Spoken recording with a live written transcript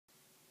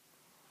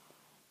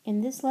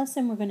In this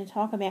lesson, we're going to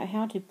talk about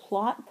how to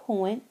plot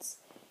points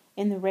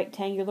in the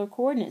rectangular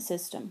coordinate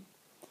system.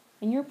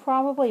 And you're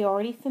probably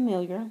already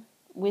familiar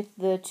with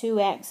the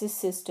two-axis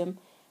system.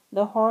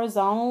 The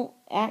horizontal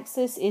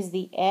axis is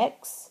the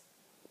X,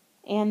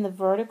 and the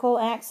vertical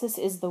axis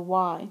is the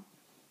Y.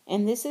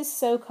 And this is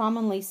so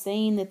commonly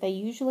seen that they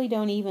usually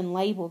don't even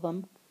label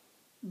them.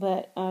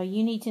 But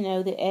you need to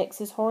know that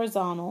X is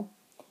horizontal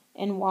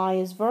and Y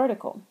is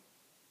vertical.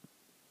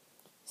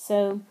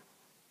 So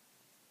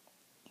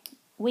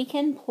we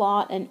can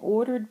plot an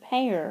ordered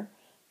pair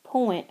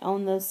point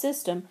on the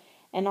system,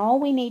 and all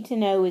we need to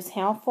know is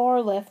how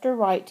far left or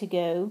right to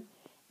go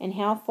and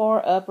how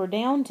far up or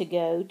down to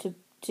go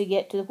to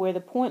get to where the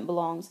point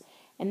belongs.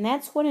 And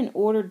that's what an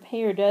ordered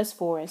pair does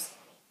for us.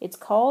 It's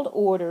called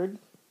ordered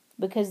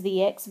because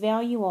the X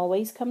value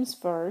always comes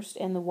first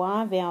and the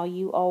Y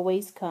value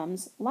always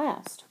comes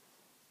last.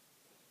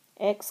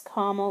 X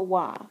comma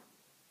Y.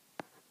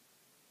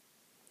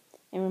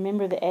 And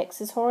remember, the X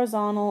is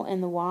horizontal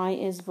and the Y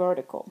is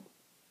vertical.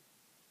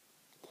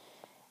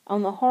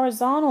 On the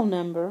horizontal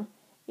number,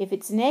 if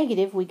it's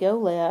negative, we go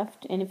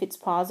left, and if it's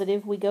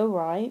positive, we go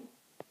right.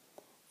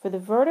 For the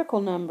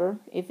vertical number,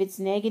 if it's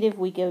negative,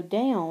 we go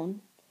down,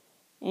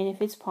 and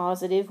if it's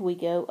positive, we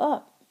go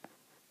up.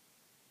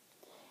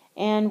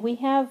 And we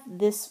have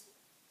this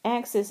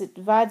axis, it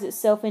divides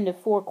itself into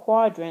 4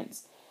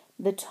 quadrants.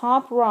 The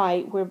top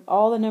right, where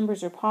all the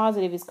numbers are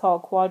positive, is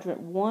called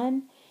quadrant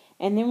 1.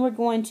 And then we're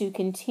going to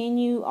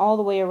continue all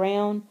the way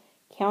around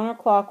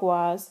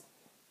counterclockwise.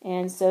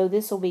 And so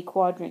this will be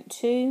quadrant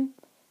 2,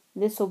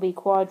 this will be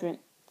quadrant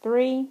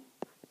 3,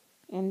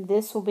 and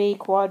this will be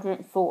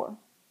quadrant 4.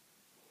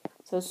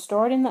 So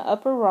start in the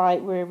upper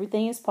right where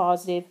everything is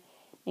positive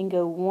and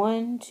go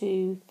 1,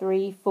 2,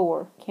 3,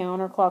 4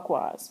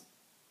 counterclockwise.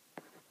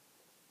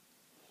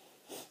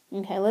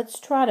 Okay, let's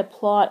try to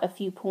plot a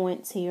few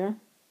points here.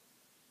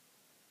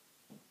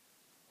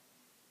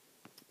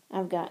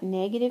 I've got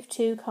negative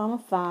 2,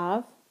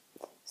 5.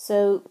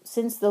 So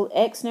since the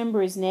X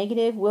number is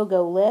negative, we'll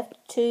go left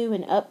 2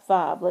 and up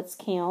 5. Let's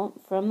count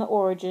from the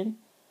origin.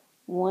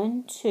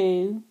 1,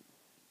 2,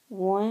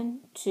 1,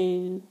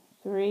 2,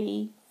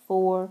 3,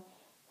 4,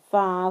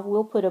 5.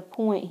 We'll put a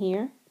point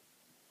here.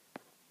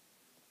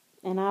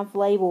 And I've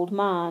labeled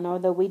mine,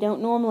 although we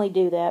don't normally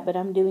do that, but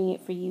I'm doing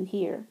it for you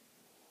here.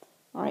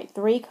 Alright,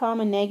 3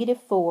 comma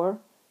negative 4.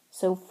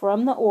 So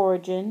from the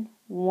origin,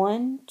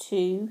 1,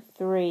 2,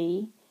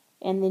 3,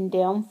 and then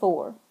down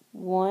 4.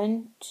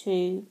 1,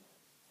 2,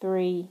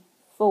 3,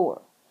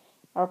 4.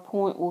 Our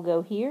point will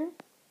go here,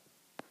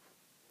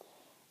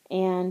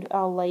 and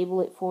I'll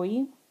label it for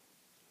you.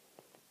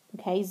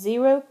 Okay,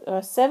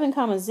 7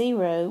 comma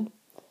 0.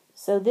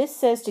 So this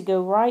says to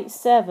go right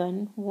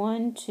 7.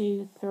 1,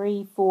 2,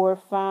 3, 4,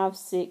 5,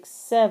 6,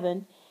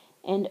 7,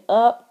 and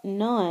up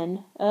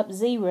none, up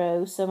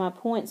 0. So my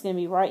point's going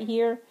to be right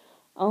here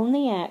on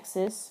the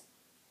axis,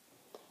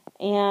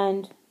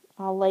 and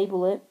I'll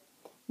label it.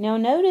 Now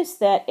notice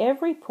that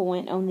every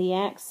point on the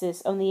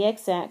axis, on the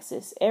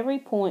x-axis, every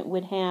point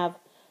would have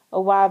a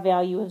y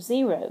value of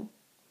 0.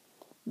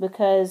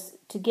 Because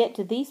to get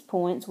to these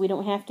points, we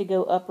don't have to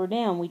go up or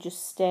down. We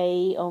just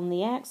stay on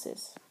the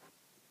axis.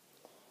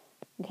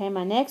 Okay,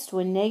 my next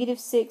one, negative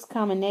 6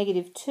 comma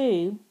negative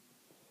 2.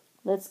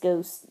 Let's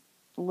go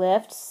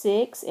left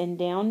 6 and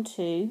down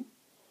 2.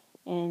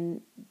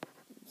 And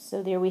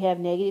so there we have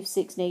negative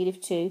 6, negative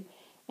 2.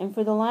 And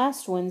for the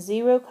last one,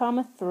 0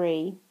 comma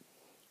 3.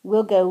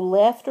 We'll go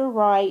left or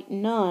right,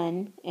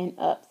 none, and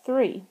up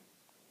 3.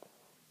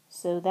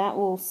 So that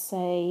will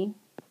say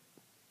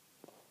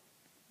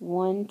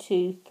 1,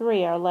 2,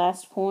 3. Our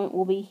last point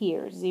will be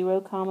here,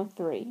 0 comma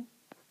 3.